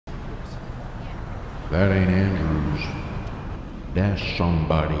That ain't Andrews. That's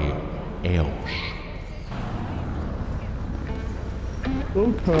somebody else.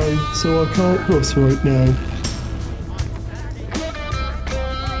 Okay, so I can't cross right now.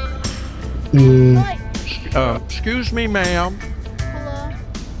 Excuse me, ma'am. Hello.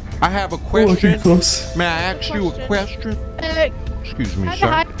 I have a Oh, I question. can cross. May I ask you a question? Excuse me, Hi, sir.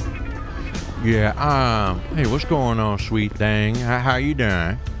 hi. Yeah, hey, what's going on, sweet thing? How you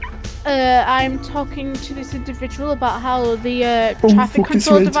doing? I'm talking to this individual about how the Oh, traffic fuck, it's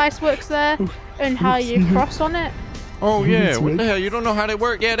control red. device works there and how you cross on it. Oh, yeah, it's what red. the hell? You don't know how they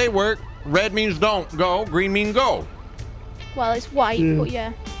work? Yeah, they work. Red means don't go, green means go. Well, it's white, Yeah. but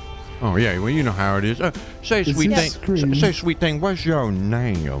yeah. Oh, yeah, well, you know how it is. Say, It's sweet a thing, screen. say, sweet thing, what's your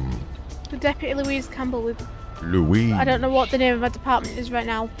name? The Deputy Louise Campbell with. Louise. I don't know what the name of my department is right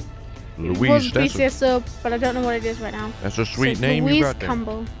now. It was Louise, BCSO, but I don't know what it is right now. that's a So sweet it's name Louise you got there.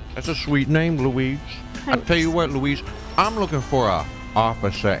 Campbell. That's a sweet name, Louise. I tell you what, Louise, I'm looking for a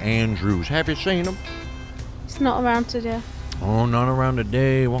Officer Andrews. Have you seen him? It's not around today. Oh, not around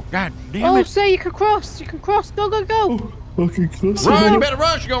today. Well, god damn Oh, it. sir, you can cross. You can cross. Go, go, go. Oh, I can cross. Run, you better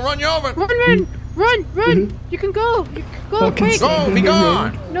run. She's gonna run you over. Run. You can go. You can go, I can quick. see. Go, be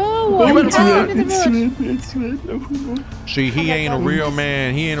gone. No, You you better can't run. stand in the road. It's red. Oh, See, he ain't a real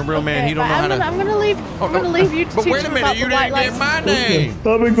man. He ain't a real man. He don't know how to. I'm gonna leave. I'm gonna leave you to But teach wait a him minute, about you the white didn't get lights. my name.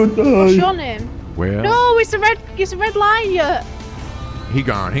 Have a good What's day. your name? Well, No, it's a red line. Yeah. he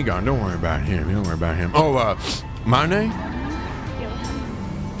gone. Don't worry about him. Oh, my name?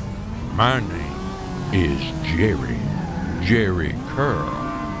 My name is Jerry Curl.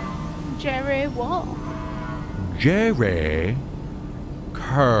 Jerry what? Jerry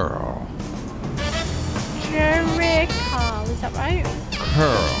Curl. Jerry Carl, is that right?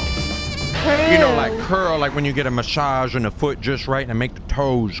 Curl. Curl. You know, like curl, like when you get a massage in the foot just right and make the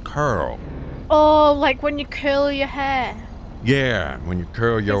toes curl. Oh, like when you curl your hair. Yeah, when you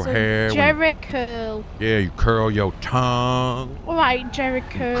curl your So hair. Jerry Curl. Yeah, you curl your tongue. All right, Jerry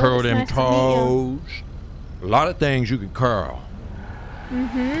Curl. Curl it's them nice to meet you. toes. A lot of things you can curl.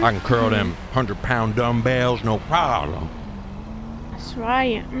 Mhm. I can curl them 100-pound dumbbells, no problem. That's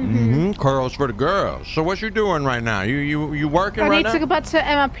right. Mhm. Curls for the girls. So what you doing right now? You working I right need now? to go back to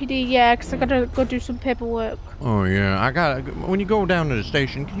MRPD, yeah, because I gotta go do some paperwork. Oh yeah, when you go down to the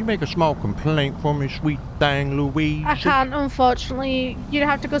station, can you make a small complaint for me, sweet thing, Louise? I can't, unfortunately. You'd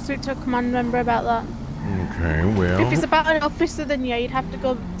have to go speak to a command member about that. Okay, well. If it's about an officer, then yeah, you'd have to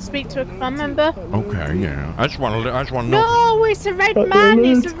go speak to a command member. Okay, yeah. I just want to know. No, it's a red man.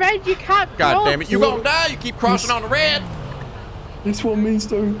 It's a red. You can't cross. God damn it! You gonna die? You keep crossing on the red. This one means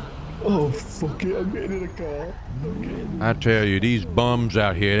don't. Oh, fuck it. I'm getting in a car. I tell you, these bums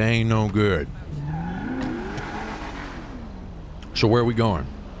out here, they ain't no good. So where are we going?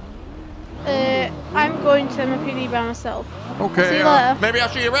 I'm going to MRPD by myself. Okay, See you later. maybe I'll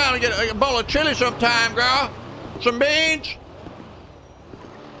see you around and get a bowl of chili sometime, girl. Some beans.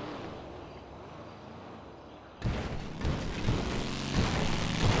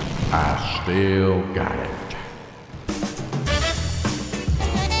 I still got it.